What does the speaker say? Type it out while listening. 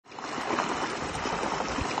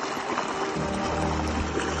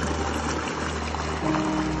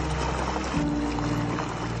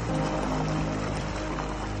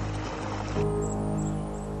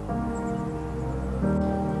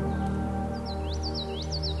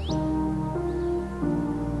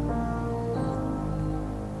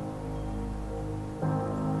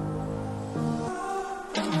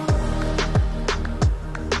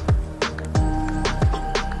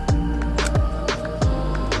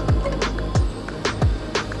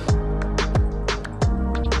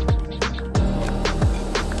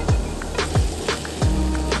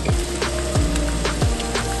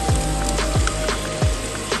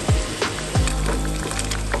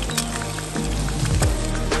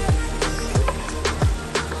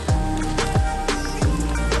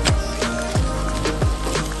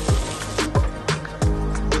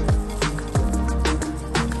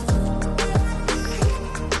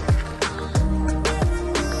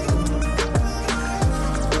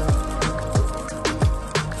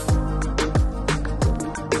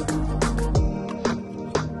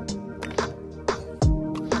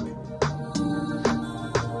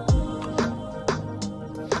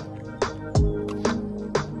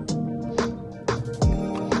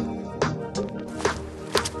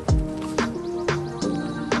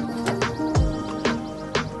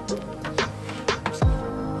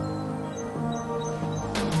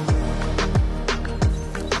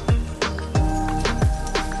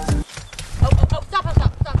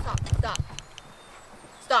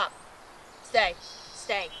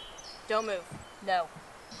move. No.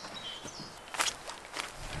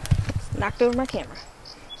 Knocked over my camera.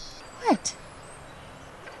 What?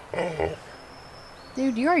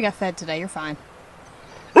 Dude, you already got fed today. You're fine.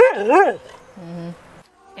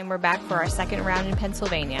 And we're back for our second round in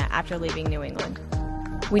Pennsylvania after leaving New England.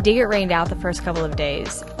 We did get rained out the first couple of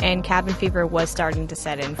days, and cabin fever was starting to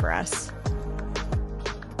set in for us.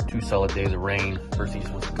 2 solid days of rain. First, he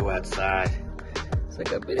just wants to go outside. It's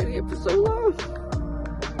like I've been in here for so long.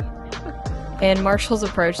 And Marshall's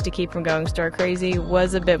approach to keep from going stir crazy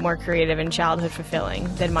was a bit more creative and childhood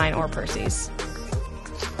fulfilling than mine or Percy's.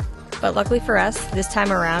 But luckily for us, this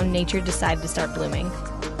time around, nature decided to start blooming.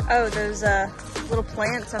 Oh, those little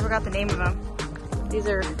plants, I forgot the name of them. These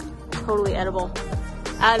are totally edible.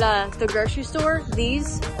 At the grocery store,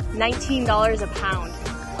 these, $19 a pound.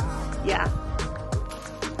 Yeah.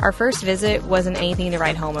 Our first visit wasn't anything to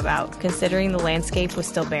write home about, considering the landscape was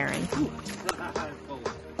still barren.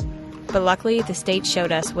 But luckily, the state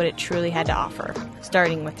showed us what it truly had to offer,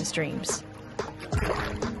 starting with the streams.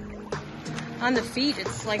 On the feet,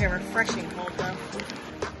 it's like a refreshing cold, though.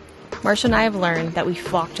 Marshall and I have learned that we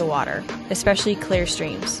flock to water, especially clear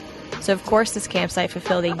streams. So of course this campsite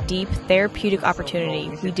fulfilled a deep, therapeutic opportunity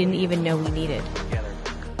we didn't even know we needed.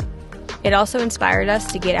 It also inspired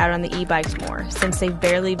us to get out on the e-bikes more, since they've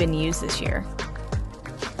barely been used this year.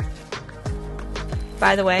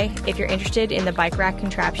 By the way, if you're interested in the bike rack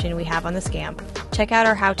contraption we have on the Scamp, check out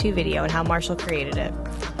our how-to video and how Marshall created it.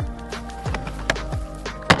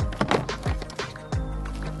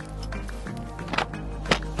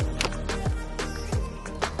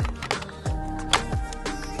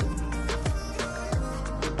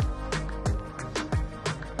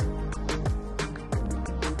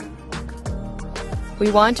 We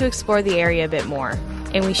wanted to explore the area a bit more,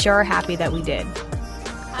 and we sure are happy that we did.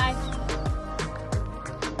 Hi.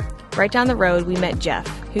 Right down the road, we met Jeff,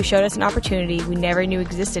 who showed us an opportunity we never knew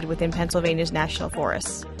existed within Pennsylvania's national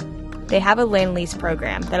forests. They have a land lease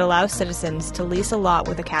program that allows citizens to lease a lot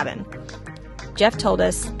with a cabin. Jeff told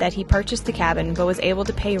us that he purchased the cabin but was able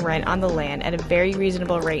to pay rent on the land at a very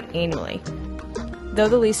reasonable rate annually. Though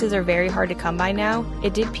the leases are very hard to come by now,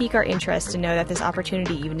 it did pique our interest to know that this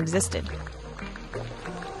opportunity even existed.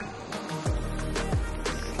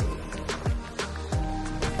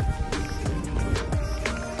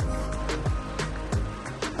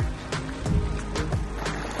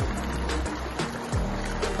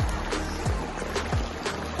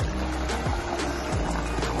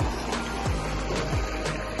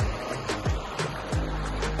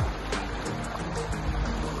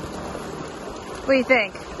 What do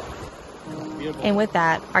you think? Beautiful. And with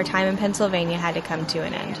that, our time in Pennsylvania had to come to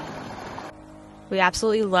an end. We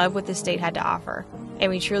absolutely love what the state had to offer,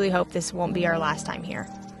 and we truly hope this won't be our last time here.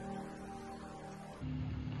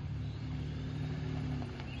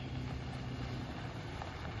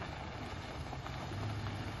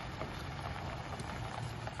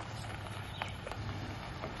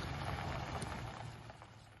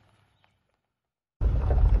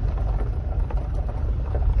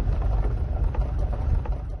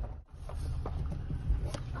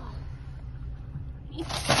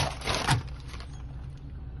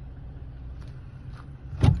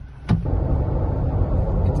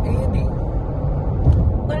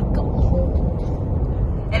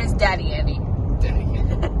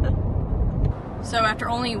 So after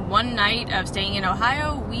only one night of staying in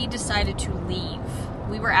Ohio, we decided to leave.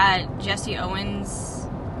 We were at Jesse Owens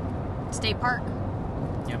State Park.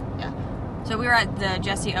 Yep. Yeah. So we were at the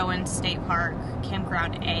Jesse Owens State Park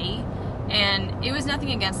Campground A, and it was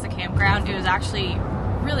nothing against the campground. It was actually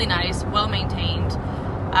really nice, well maintained.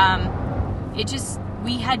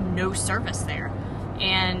 We had no service there,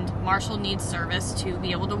 and Marshall needs service to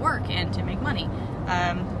be able to work and to make money.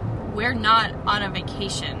 We're not on a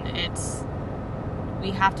vacation. We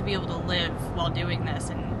have to be able to live while doing this,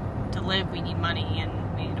 and to live we need money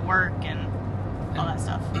and we need to work and all that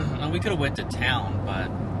stuff. We could have went to town, but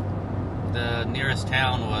the nearest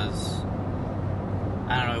town was,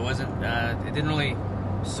 I don't know, it wasn't, it didn't really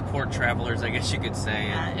support travelers, I guess you could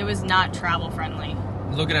say. It was not travel friendly.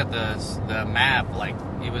 Looking at the map, like,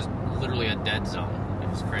 it was literally a dead zone. It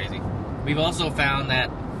was crazy. We've also found that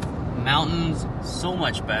mountains so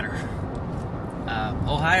much better.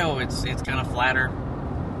 Ohio, it's kind of flatter.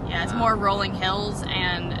 Yeah, it's more rolling hills,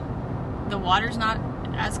 and the water's not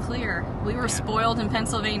as clear. We were spoiled in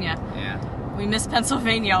Pennsylvania. Yeah. We miss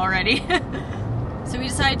Pennsylvania already. So we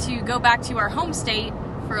decided to go back to our home state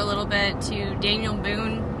for a little bit, to Daniel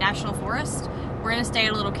Boone National Forest. We're going to stay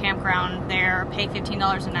at a little campground there, pay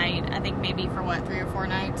 $15 a night, I think maybe for 3 or 4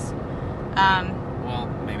 nights? Well,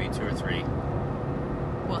 maybe 2 or 3.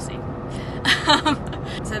 We'll see.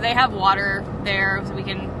 So they have water there, so we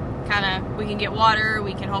can get water,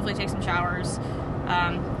 we can hopefully take some showers,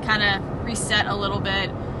 kind of reset a little bit,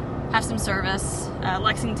 have some service.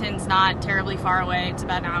 Lexington's not terribly far away, it's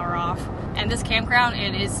about an hour off. And this campground,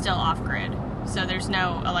 it is still off-grid, so there's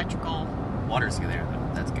no electrical. Water's there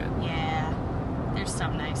though, that's good. Yeah, there's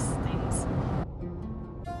some nice things.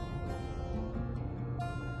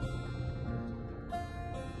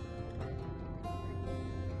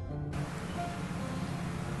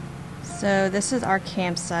 So this is our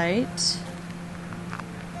campsite.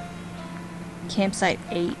 Campsite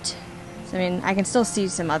 8. So, I mean, I can still see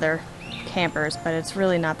some other campers, but it's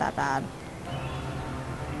really not that bad.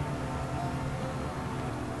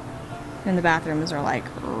 And the bathrooms are like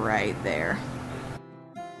right there.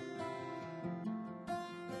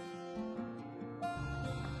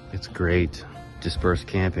 It's great dispersed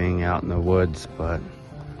camping out in the woods, but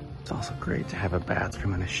it's also great to have a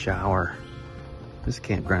bathroom and a shower. This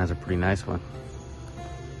campground is a pretty nice one.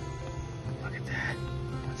 Look at that.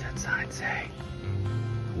 What's that sign say?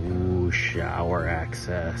 Ooh, shower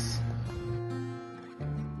access.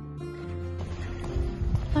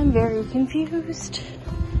 I'm very confused.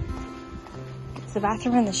 Is the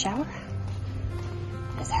bathroom in the shower?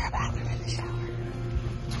 Is there a bathroom in the shower?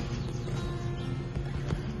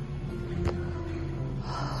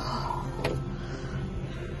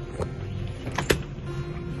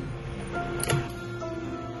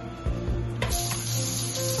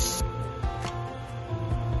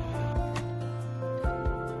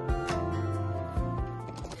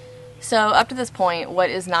 So up to this point, what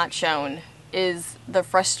is not shown is the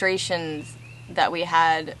frustrations that we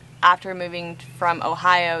had after moving from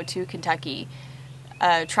Ohio to Kentucky,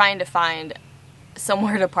 trying to find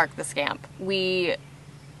somewhere to park the Scamp. We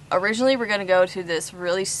originally were going to go to this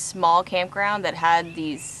really small campground that had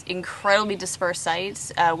these incredibly dispersed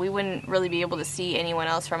sites. We wouldn't really be able to see anyone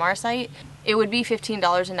else from our site. It would be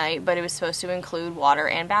 $15 a night, but it was supposed to include water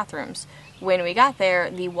and bathrooms. When we got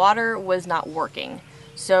there, the water was not working.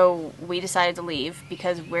 So we decided to leave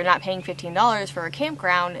because we're not paying $15 for a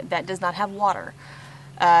campground that does not have water.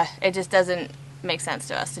 It just doesn't make sense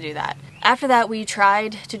to us to do that. After that, we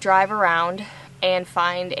tried to drive around and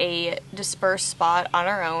find a dispersed spot on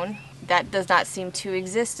our own that does not seem to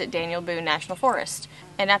exist at Daniel Boone National Forest.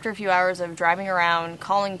 And after a few hours of driving around,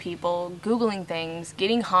 calling people, Googling things,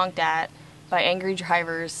 getting honked at by angry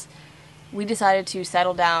drivers, we decided to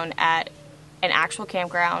settle down at an actual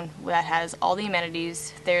campground that has all the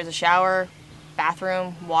amenities. There's a shower,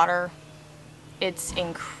 bathroom, water. It's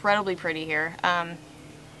incredibly pretty here.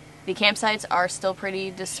 The campsites are still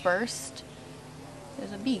pretty dispersed.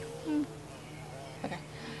 There's a bee. Okay.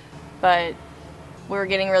 But we were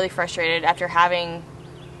getting really frustrated after having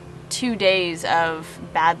 2 days of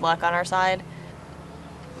bad luck on our side.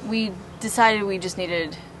 We decided we just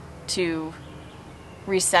needed to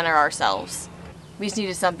recenter ourselves. We just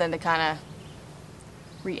needed something to kind of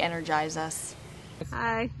re-energize us.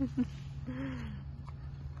 Hi.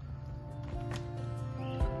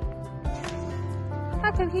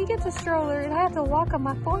 How come he gets a stroller and I have to walk on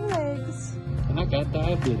my 4 legs? And I got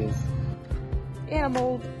diabetes. And I'm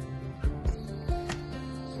old.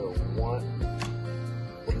 So what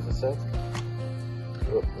does it say?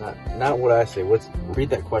 Not what I say. Read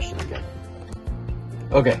that question again.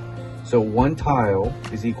 Okay, so 1 tile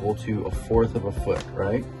is equal to 1/4 of a foot,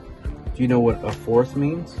 right? Do you know what 1/4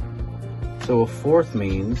 means? So 1/4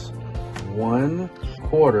 means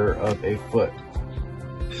 1/4 of a foot,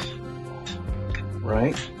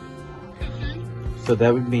 right? So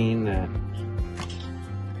that would mean that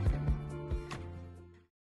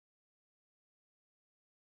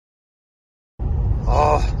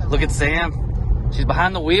oh, look at Sam. She's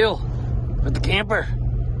behind the wheel with the camper.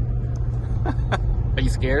 Are you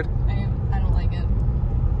scared? I am. I don't like it.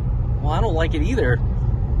 Well, I don't like it either.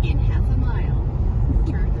 In half a mile,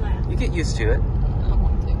 turn left. You get used to it. I don't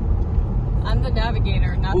want to. I'm the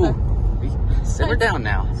navigator, not Simmer down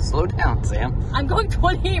now. Slow down, Sam. I'm going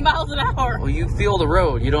 20 miles an hour. Well, you feel the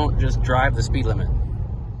road. You don't just drive the speed limit.